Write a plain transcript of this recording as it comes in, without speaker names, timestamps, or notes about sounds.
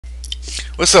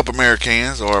What's up,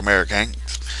 Americans or Americans?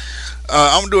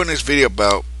 I'm doing this video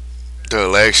about the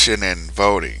election and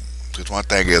voting. Because one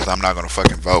thing is, I'm not gonna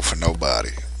fucking vote for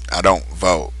nobody. I don't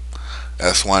vote.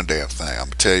 That's one damn thing. I'm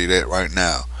gonna tell you that right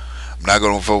now. I'm not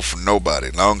gonna vote for nobody.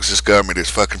 As long as this government is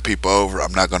fucking people over,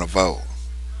 I'm not gonna vote.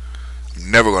 I'm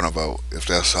never gonna vote if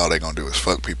that's all they gonna do is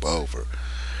fuck people over.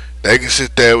 They can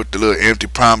sit there with the little empty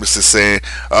promises saying,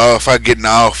 "Oh, if I get in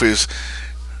office,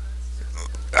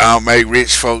 I'll make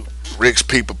rich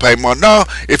people pay more." No,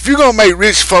 if you're gonna make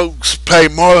rich folks pay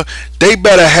more, they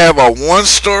better have a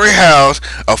one-story house,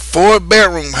 a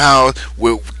four-bedroom house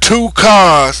with two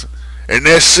cars, and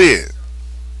that's it.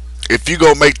 If you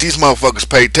gonna make these motherfuckers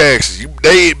pay taxes,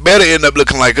 they better end up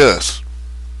looking like us,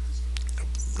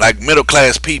 like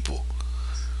middle-class people.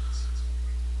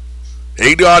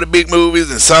 They do all the big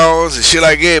movies and songs and shit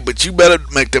like that, but you better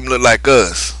make them look like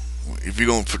us if you're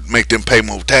gonna make them pay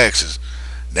more taxes.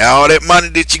 Now all that money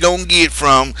that you gonna get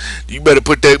from, you better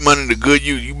put that money to good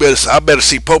use. I better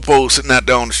see Popo sitting out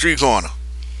there on the street corner.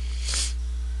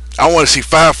 I want to see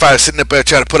firefighters sitting up there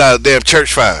trying to put out a damn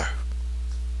church fire.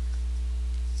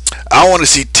 I want to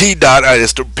see T-Dot,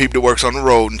 that's the people that works on the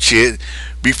road and shit,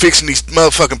 be fixing these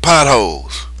motherfucking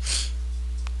potholes.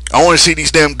 I want to see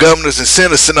these damn governors and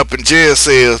senators sitting up in jail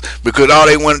cells because all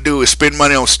they want to do is spend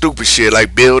money on stupid shit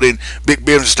like building big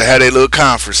businesses to have their little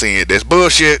conference in. That's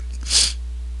bullshit.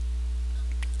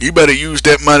 You better use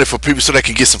that money for people so they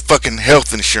can get some fucking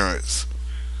health insurance.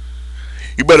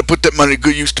 You better put that money to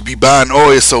good use to be buying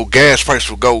oil so gas prices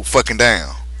will go fucking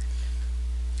down.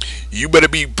 You better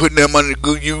be putting that money to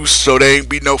good use so there ain't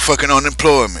be no fucking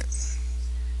unemployment.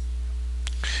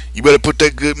 You better put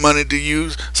that good money to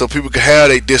use so people can have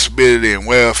their disability and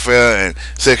welfare and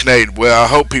Section 8. Well, I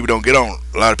hope people don't get on.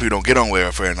 A lot of people don't get on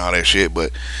welfare and all that shit.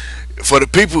 But for the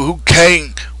people who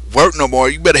can't work no more,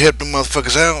 you better help them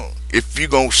motherfuckers out. If you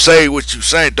gonna say what you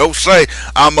say, don't say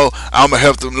I'ma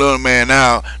help them little man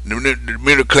out, the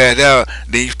middle class out.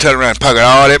 Then you turn around and pocket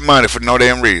all that money for no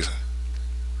damn reason.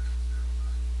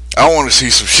 I want to see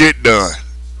some shit done.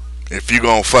 If you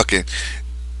gonna fucking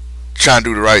try and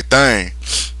do the right thing.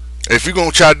 If you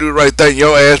gonna try to do the right thing,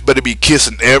 your ass better be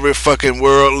kissing every fucking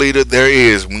world leader there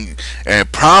is,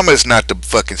 and promise not to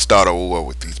fucking start a war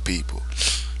with these people.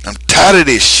 I'm tired of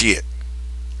this shit.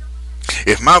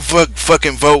 If my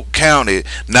fucking vote counted,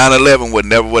 9/11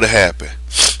 would have happened.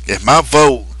 If my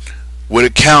vote would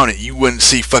have counted, you wouldn't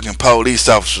see fucking police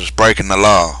officers breaking the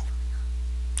law.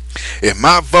 If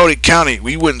my vote had counted,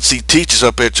 we wouldn't see teachers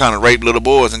up there trying to rape little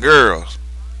boys and girls.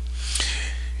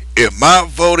 If my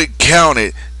vote had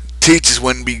counted, teachers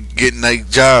wouldn't be getting their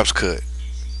jobs cut,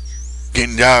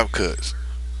 getting job cuts.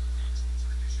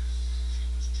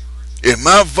 If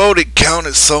my vote had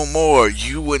counted so more,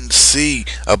 you wouldn't see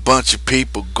a bunch of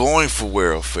people going for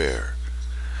welfare.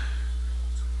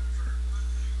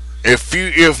 If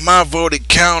my vote had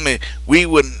counted,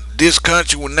 this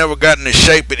country would never gotten the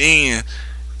shape that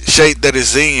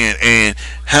it's in, and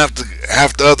half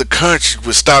the other countries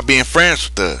would stop being friends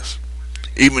with us.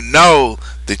 Even though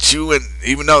the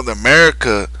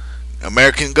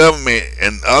American government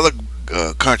and other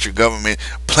country government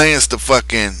plans the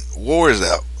fucking wars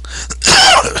out.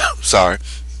 Sorry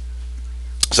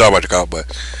about the call, but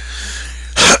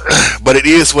it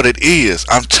is what it is.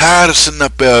 I'm tired of sitting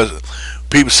up there,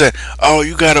 people saying, "Oh,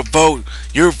 you gotta vote.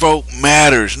 Your vote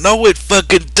matters." No, it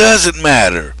fucking doesn't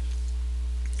matter.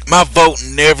 My vote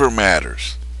never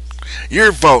matters.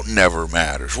 Your vote never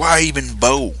matters. Why even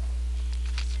vote?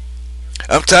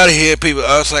 I'm tired of hearing people.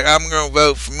 I was like, "I'm gonna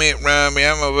vote for Mitt Romney.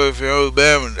 I'm gonna vote for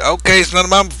Obama." Okay, it's none of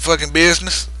my fucking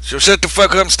business. So shut the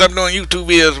fuck up and stop doing YouTube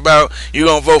videos about you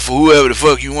gonna vote for whoever the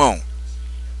fuck you want.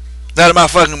 None of my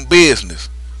fucking business.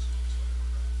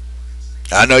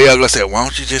 I know y'all gonna say, "Why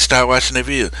don't you just start watching the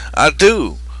videos?" I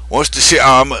do. Once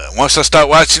I start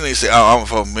watching it, say, "Oh, I'm gonna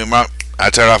vote for Mitt Romney," I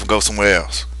turn it off and go somewhere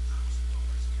else.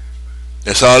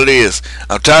 That's all it is.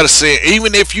 I'm tired of seeing,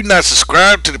 even if you're not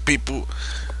subscribed to the people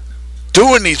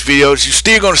doing these videos, you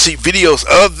still gonna see videos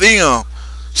of them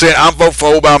saying, "I'm voting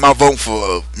for Obama, I'm voting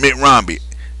for Mitt Romney."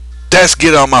 That's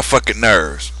getting on my fucking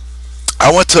nerves.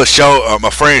 I went to a show, my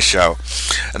friend's show,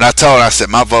 and I told her, I said,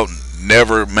 my vote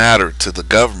never mattered to the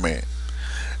government.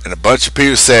 And a bunch of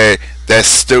people said, "That's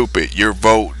stupid. Your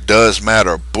vote does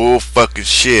matter." Bull fucking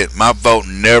shit. My vote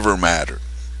never mattered.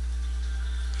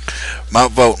 My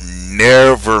vote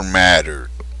never mattered.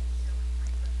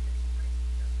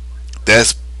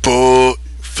 That's bull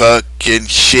fucking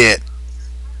shit.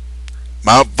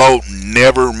 My vote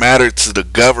never mattered to the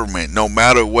government. No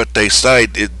matter what they say,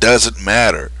 it doesn't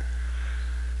matter.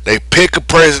 They pick a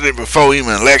president before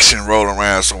even election roll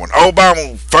around. So when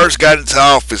Obama first got into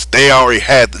office, they already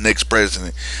had the next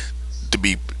president to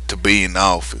be to be in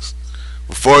office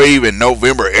before even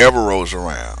November ever rolls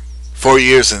around. 4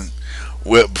 years and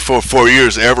well, before 4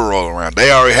 years ever roll around,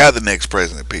 they already had the next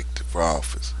president picked for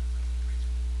office.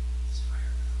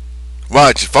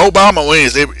 Watch if Obama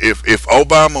wins. If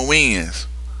Obama wins,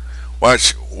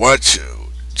 watch,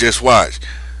 just watch.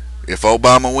 If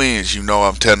Obama wins, you know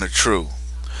I'm telling the truth.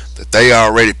 That they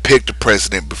already picked the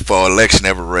president before election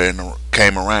ever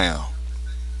came around.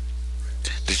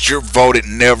 That your vote it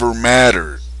never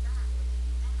mattered.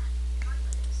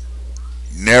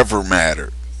 Never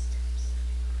mattered.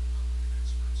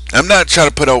 I'm not trying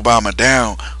to put Obama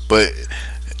down, but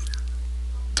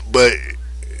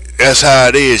that's how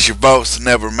it is. Your votes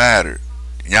never mattered.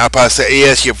 Y'all probably say,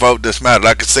 yes, your vote does matter.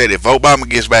 Like I said, if Obama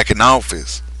gets back in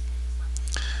office,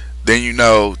 then you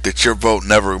know that your vote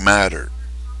never mattered.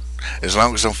 As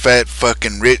long as some fat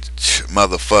fucking rich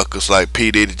motherfuckers like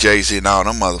P. Diddy, Jay-Z, and all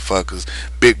them motherfuckers,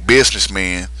 big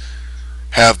businessmen,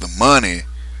 have the money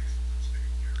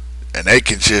and they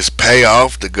can just pay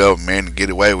off the government and get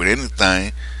away with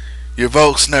anything, your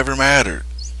votes never mattered.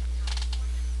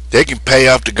 They can pay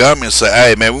off the government and say,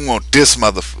 hey man, we want this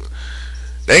motherfucker.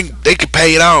 They can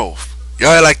pay it off. Y'all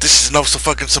act like this is no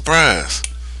fucking surprise.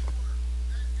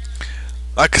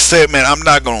 Like I said, man, I'm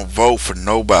not gonna vote for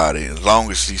nobody as long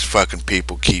as these fucking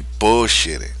people keep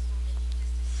bullshitting.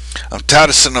 I'm tired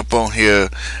of sitting up on here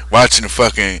watching the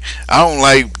fucking. I don't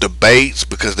like debates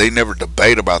because they never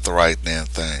debate about the right damn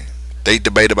thing. They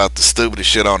debate about the stupidest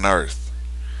shit on earth.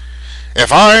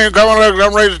 If I ain't going to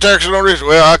raise the taxes on rich,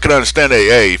 well, I can understand that.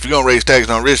 Hey, if you're gonna raise taxes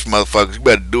on rich motherfuckers, you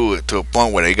better do it to a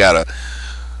point where they got a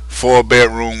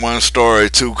 4-bedroom, 1-story,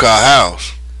 2-car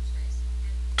house.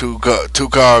 Two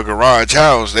car garage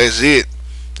house. That's it.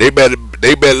 They better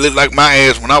look like my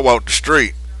ass when I walk the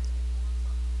street.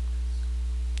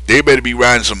 They better be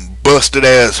riding some busted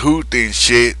ass hoopty and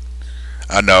shit.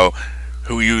 I know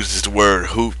who uses the word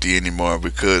hoopty anymore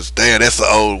because damn, that's an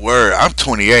old word. I'm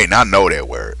 28 and I know that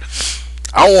word.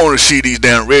 I want to see these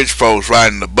damn rich folks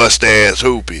riding the bust ass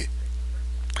hoopty.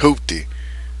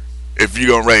 If you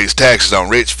gonna raise taxes on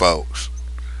rich folks.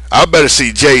 I better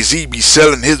see Jay-Z be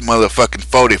selling his motherfucking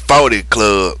 40-40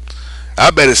 club. I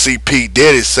better see P.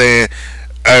 Diddy saying,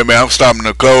 hey man, I'm stopping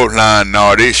the clothesline and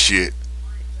all this shit.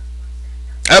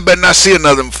 I better not see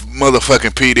another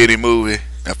motherfucking P. Diddy movie.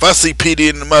 If I see P.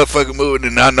 Diddy in the motherfucking movie,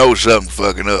 then I know something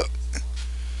fucking up.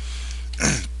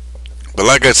 But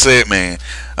like I said, man,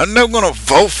 I'm never gonna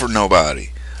vote for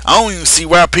nobody. I don't even see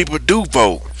why people do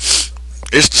vote.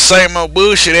 It's the same old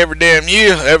bullshit every damn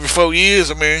year, every 4 years,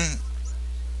 I mean.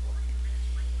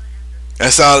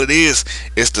 That's all it is.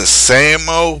 It's the same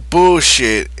old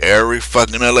bullshit every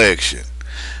fucking election.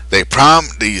 They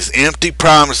these empty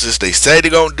promises. They say they're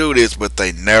gonna do this, but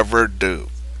they never do.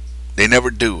 They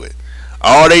never do it.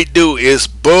 All they do is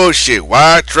bullshit.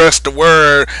 Why trust the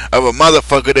word of a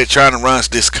motherfucker that trying to run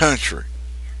this country?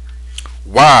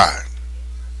 Why?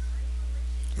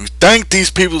 You think these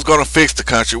people's gonna fix the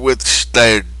country, which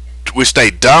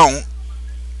they don't.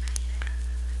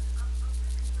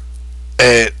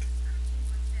 And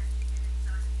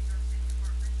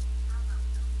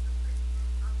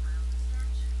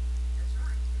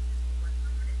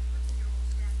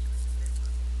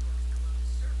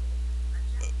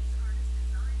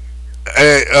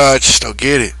I just don't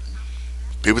get it.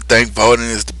 People think voting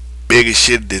is the biggest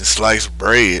shit than sliced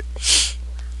bread.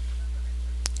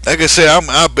 Like I said,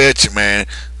 I bet you, man.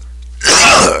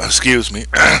 Excuse me.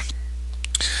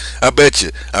 I bet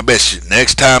you.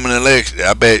 Next time in the election,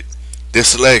 I bet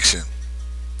this election,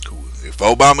 if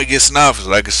Obama gets in office,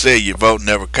 like I said, your vote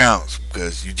never counts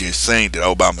because you just seen that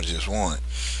Obama just won.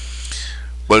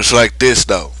 But it's like this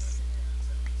though.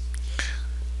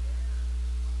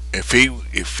 If he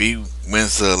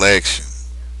wins the election,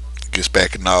 gets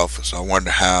back in office, I wonder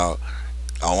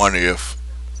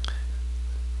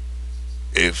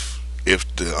if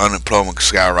the unemployment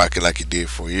skyrocket like it did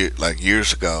for like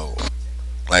years ago,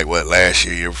 like what last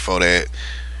year, year before that,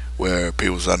 where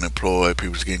people was unemployed,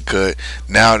 people was getting cut.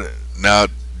 Now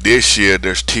this year,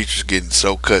 there's teachers getting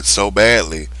so cut so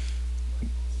badly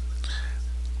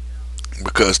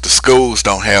because the schools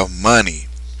don't have money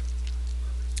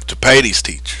to pay these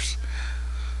teachers.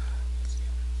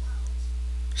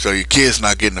 So your kids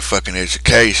not getting a fucking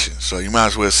education. So you might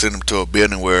as well send them to a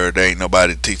building where there ain't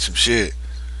nobody to teach them shit.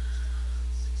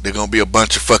 They're gonna be a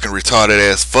bunch of fucking retarded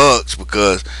ass fucks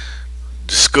because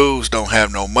the schools don't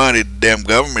have no money. The damn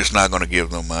government's not gonna give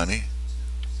them money.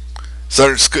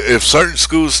 If certain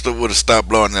schools would have stopped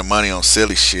blowing their money on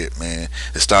silly shit, man,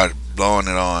 and started blowing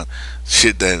it on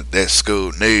shit that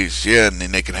school needs, yeah, and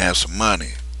then they can have some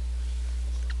money.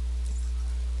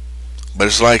 But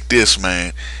it's like this,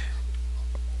 man.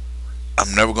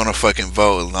 I'm never gonna fucking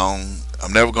vote alone.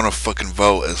 I'm never gonna fucking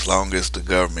vote as long as the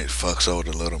government fucks over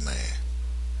the little man.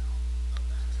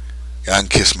 Y'all can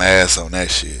kiss my ass on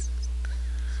that shit.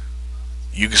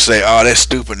 You can say, "Oh, that's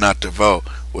stupid not to vote."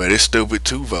 Well, it's stupid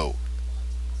to vote.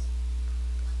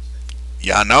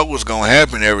 Y'all know what's gonna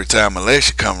happen every time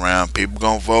election come around. People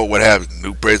gonna vote. What happens?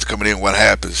 New president coming in. What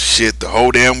happens? Shit, the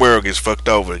whole damn world gets fucked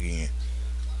over again.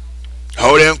 The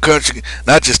whole damn country,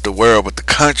 not just the world, but the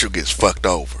country gets fucked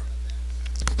over.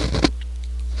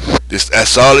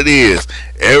 That's all it is.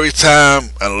 Every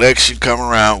time an election come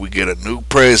around, we get a new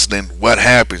president. What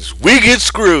happens? We get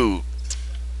screwed,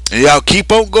 and y'all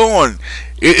keep on going.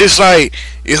 It's like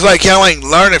y'all ain't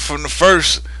learning from the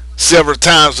first several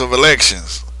times of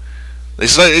elections.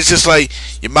 It's just like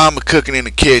your mama cooking in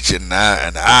the kitchen,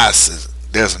 and the ice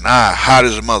there's an eye hot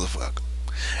as a motherfucker,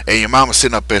 and your mama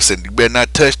sitting up there saying, "You better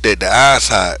not touch that. The eye's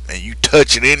hot," and you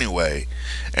touch it anyway,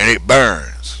 and it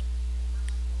burns.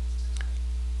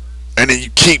 And then you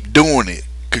keep doing it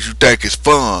because you think it's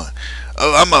fun.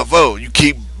 Oh, I'm a vote. You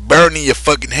keep burning your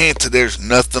fucking hand till there's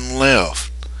nothing left.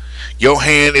 Your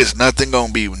hand is nothing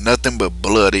gonna be nothing but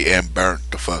bloody and burnt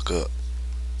the fuck up.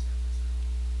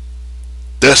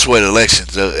 That's what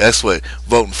elections do. That's what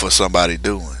voting for somebody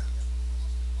doing.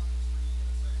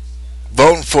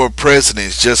 Voting for a president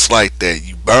is just like that.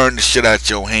 You burn the shit out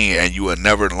your hand and you will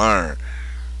never learn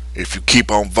if you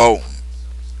keep on voting.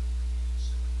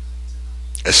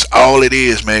 That's all it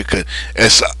is, man. Cause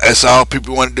that's all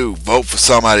people want to do. Vote for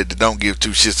somebody that don't give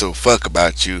two shits of a fuck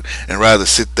about you, and rather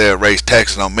sit there and raise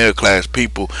taxes on middle class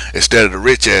people instead of the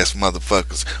rich ass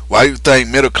motherfuckers. Why you think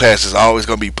middle class is always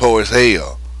gonna be poor as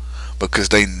hell? Because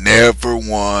they never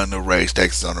want to raise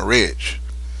taxes on the rich.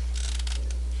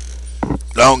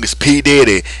 Long as P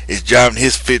Diddy is driving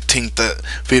his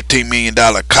 $15 million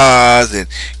cars and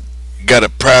got a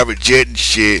private jet and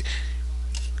shit,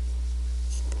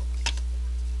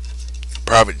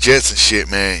 private jets and shit,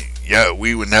 man. Yeah,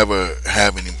 we would never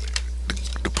have any.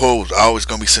 The poor was always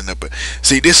gonna be sitting up.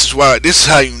 See, this is why. This is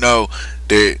how you know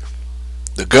that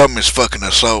the government's fucking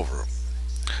us over.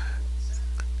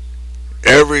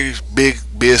 Every big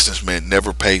businessman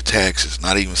never pay taxes.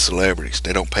 Not even celebrities.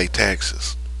 They don't pay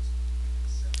taxes.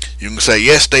 You can say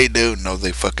yes, they do. No,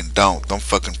 they fucking don't. Don't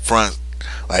fucking front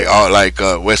like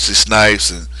Wesley Snipes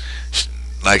and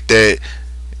like that.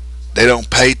 They don't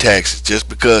pay taxes. Just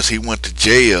because he went to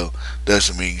jail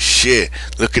doesn't mean shit.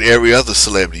 Look at every other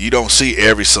celebrity. You don't see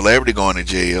every celebrity going to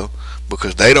jail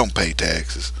because they don't pay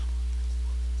taxes.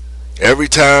 Every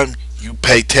time you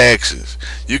pay taxes,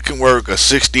 you can work a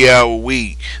 60-hour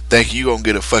week thinking you gonna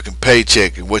get a fucking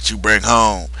paycheck, and what you bring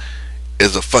home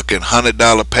is a fucking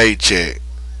 $100 paycheck.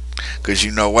 Cause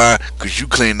you know why? Cause you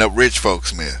clean up rich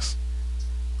folks' mess.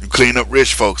 You clean up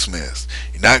rich folks' mess.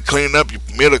 You're not cleaning up your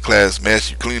middle class mess.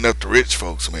 You clean up the rich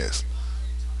folks' mess.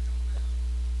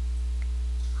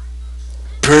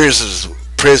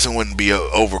 Prison wouldn't be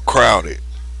overcrowded.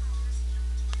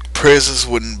 Prisons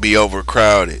wouldn't be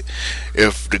overcrowded.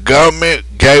 If the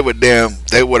government gave a damn,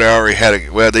 they would have already had a.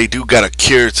 Well, they do got a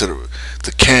cure to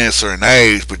cancer and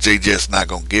AIDS, but they just not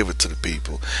gonna give it to the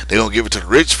people. They gonna give it to the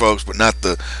rich folks, but not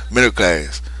the middle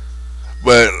class.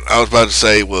 But I was about to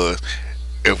say was,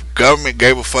 if government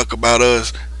gave a fuck about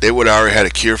us, they would have already had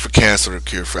a cure for cancer, a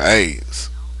cure for AIDS,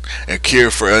 and a cure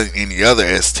for any other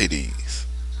STDs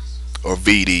or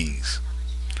VDs.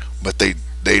 But they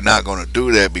not gonna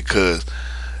do that because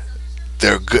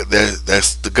they're good.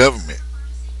 That's the government.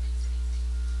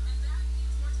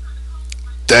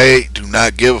 They do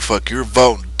not give a fuck. Your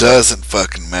vote doesn't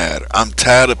fucking matter. I'm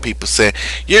tired of people saying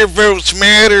your votes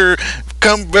matter.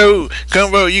 Come vote.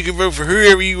 Come vote. You can vote for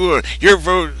whoever you want. Your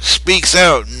vote speaks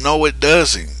out. No, it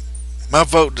doesn't. My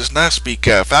vote does not speak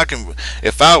out.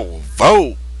 If I will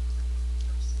vote,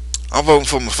 I'm voting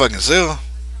for my fucking self.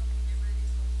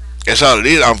 That's all it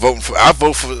is. I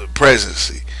vote for the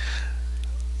presidency.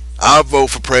 I'll vote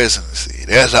for presidency.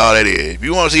 That's all that is. If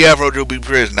you want to see Afro Joe be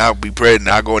president, I'll be president.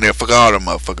 I'll go in there and fuck all them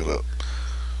motherfuckers up.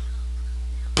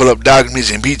 Pull up documents,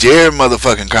 impeach every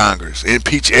motherfucking Congress.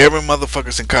 Impeach every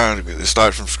motherfuckers in Congress and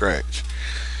start from scratch.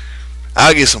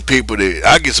 I get some people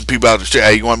out the street.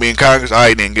 Hey, you want to be in Congress? All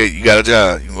right, then you got a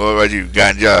job. You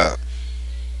got a job.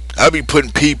 I be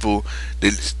putting people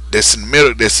that's in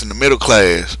the middle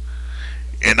class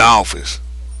in the office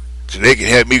so they can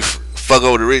help me fuck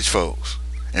over the rich folks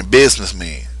and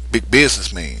businessmen, big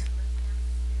businessmen.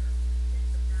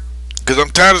 Because I'm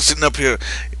tired of sitting up here.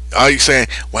 Are you saying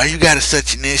why you got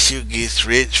such an issue against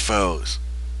rich folks?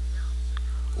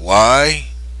 Why?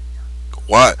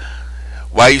 Why?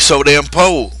 Why you so damn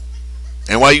poor?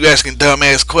 And why you asking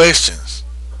dumbass questions?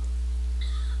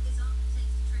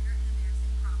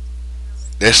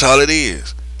 That's all it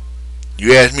is.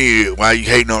 You ask me why you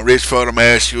hating on rich folk, I'm gonna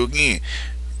ask you again.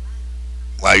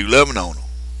 Why you loving on them?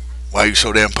 Why you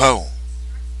so damn poor?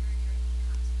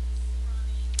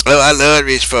 Oh, I love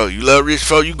rich folk. You love rich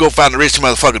folk? You go find a rich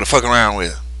motherfucker to fuck around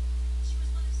with.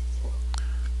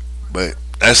 But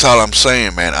that's all I'm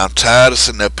saying, man. I'm tired of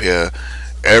sitting up here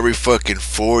every fucking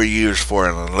 4 years for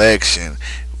an election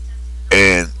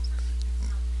and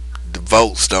the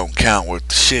votes don't count with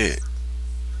the shit.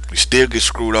 We still get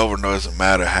screwed over. No, it doesn't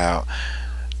matter how.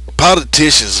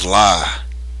 Politicians lie.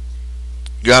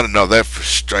 You gotta know that for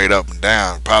straight up and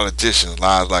down. Politicians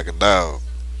lie like a dog.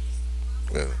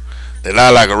 Well, they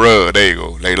lie like a rug. There you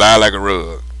go. They lie like a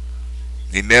rug.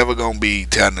 They never gonna be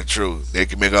telling the truth. They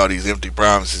can make all these empty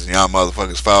promises and y'all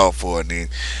motherfuckers fall for it, and then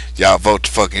y'all vote the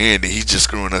fucking in, and he's just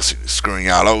screwing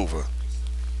y'all over.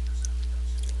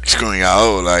 Screwing y'all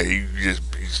over like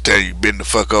he's telling you bend the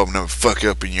fuck up and then fuck you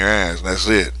up in your ass. And that's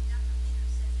it.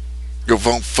 Your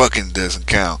vote fucking doesn't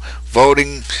count.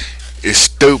 Voting is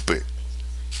stupid.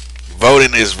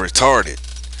 Voting is retarded.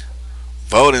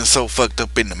 Voting so fucked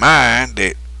up in the mind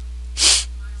that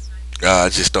I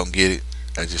just don't get it.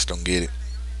 I just don't get it.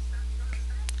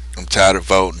 I'm tired of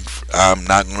voting. I'm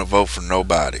not gonna vote for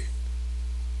nobody.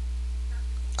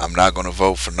 I'm not gonna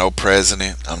vote for no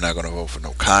president. I'm not gonna vote for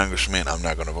no congressman. I'm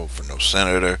not gonna vote for no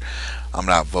senator. I'm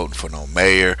not voting for no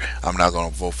mayor. I'm not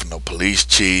gonna vote for no police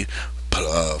chief,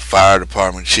 fire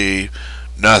department chief,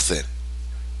 nothing.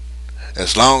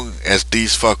 As long as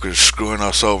these fuckers screwing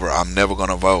us over, I'm never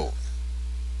gonna vote.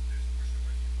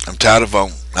 I'm tired of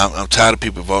voting. I'm tired of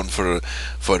people voting for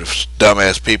the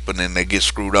dumbass people, and then they get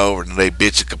screwed over, and they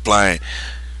bitch and complain.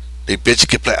 They bitch and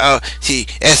complain. Oh, see,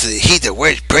 he's the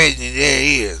worst president there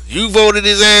is. You voted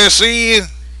his ass in.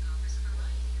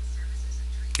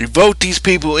 You vote these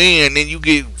people in, then you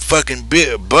get fucking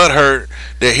butthurt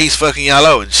that he's fucking y'all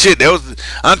over. Shit,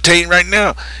 I'm telling you right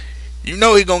now. You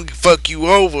know he gonna fuck you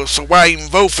over, so why even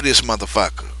vote for this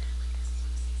motherfucker?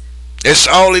 That's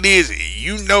all it is.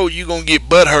 You know you gonna get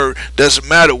butthurt. Doesn't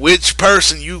matter which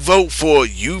person you vote for.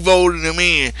 You voted them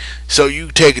in, so you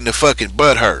taking the fucking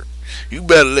butthurt. You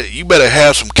better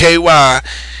have some KY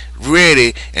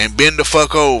ready and bend the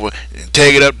fuck over and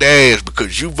take it up the ass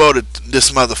because you voted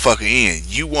this motherfucker in.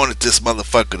 You wanted this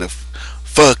motherfucker to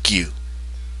fuck you.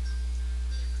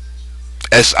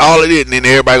 That's all it is. And then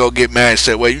everybody gonna get mad and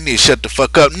say, well, you need to shut the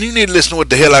fuck up. You need to listen to what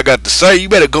the hell I got to say. You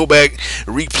better go back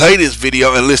and replay this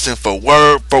video and listen for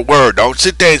word. Don't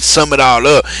sit there and sum it all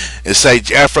up and say,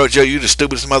 Afro Joe, you the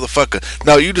stupidest motherfucker.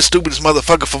 No, you the stupidest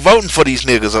motherfucker for voting for these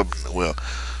niggas. Well,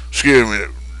 excuse me.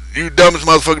 You dumbest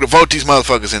motherfucker to vote these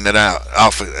motherfuckers in that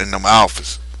office, in them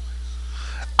office.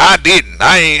 I didn't.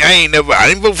 I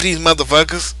didn't vote for these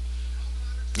motherfuckers.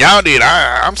 Y'all did.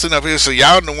 I'm sitting up here, so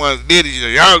y'all the ones that did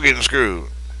it. Y'all getting screwed.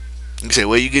 You say,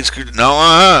 well, you getting screwed? No,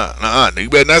 You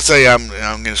better not say I'm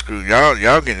getting screwed.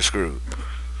 Y'all getting screwed.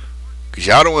 Cause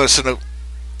y'all don't want to sit up.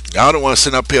 Y'all don't want to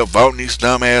sit up here voting these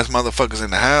dumb ass motherfuckers in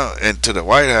the house, into the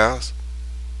White House.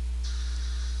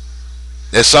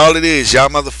 That's all it is. Y'all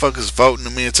motherfuckers voting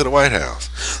them into the White House.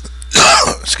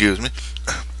 Excuse me.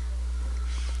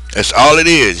 That's all it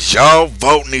is. Y'all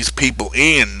voting these people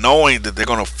in knowing that they're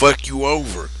gonna fuck you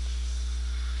over.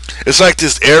 It's like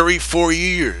this every 4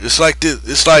 years. It's like this.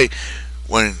 It's like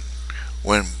when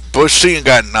Bush Senior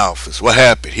got in office. What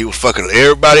happened? He was fucking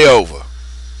everybody over.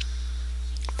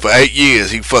 For 8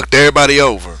 years, he fucked everybody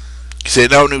over. He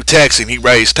said no new taxing. He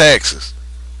raised taxes.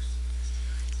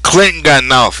 Clinton got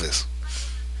in office.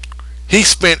 He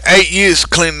spent 8 years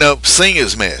cleaning up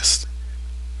Singer's mess.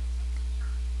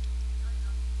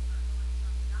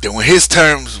 Then when his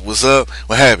terms was up,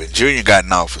 what happened? Junior got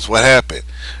in office. What happened?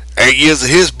 8 years of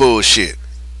his bullshit.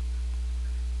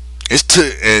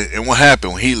 And what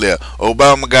happened when he left?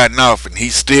 Obama got in office and he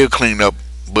still cleaned up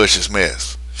Bush's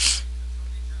mess.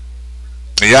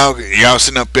 And y'all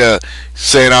sitting up there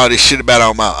saying all this shit about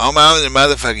Obama, the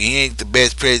motherfucker, he ain't the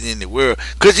best president in the world.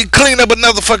 Cause he cleaned up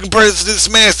another fucking president's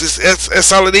mess.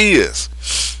 That's all it is.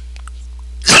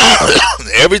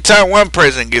 Every time one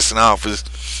president gets in office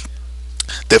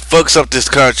that fucks up this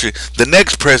country, the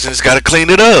next president's got to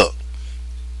clean it up.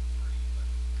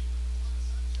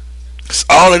 That's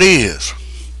all it is.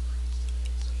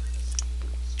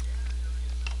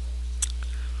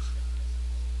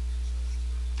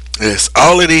 That's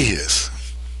all it is.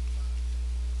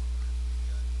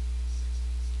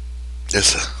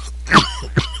 That's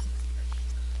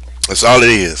all it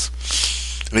is.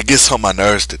 And it gets on my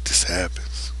nerves that this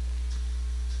happens.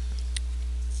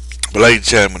 But ladies and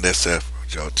gentlemen, that's Afro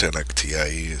Joe 10 like a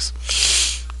TI is.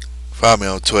 Follow me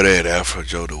on Twitter at Afro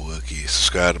Joe the Wookie.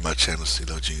 Subscribe to my channel,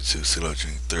 CeeLo Jr. 2, CeeLo Jr.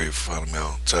 3. Follow me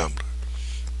on Tumblr.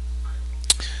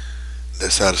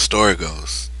 That's how the story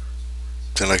goes.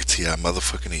 10 like a TI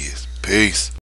motherfucking is. Peace.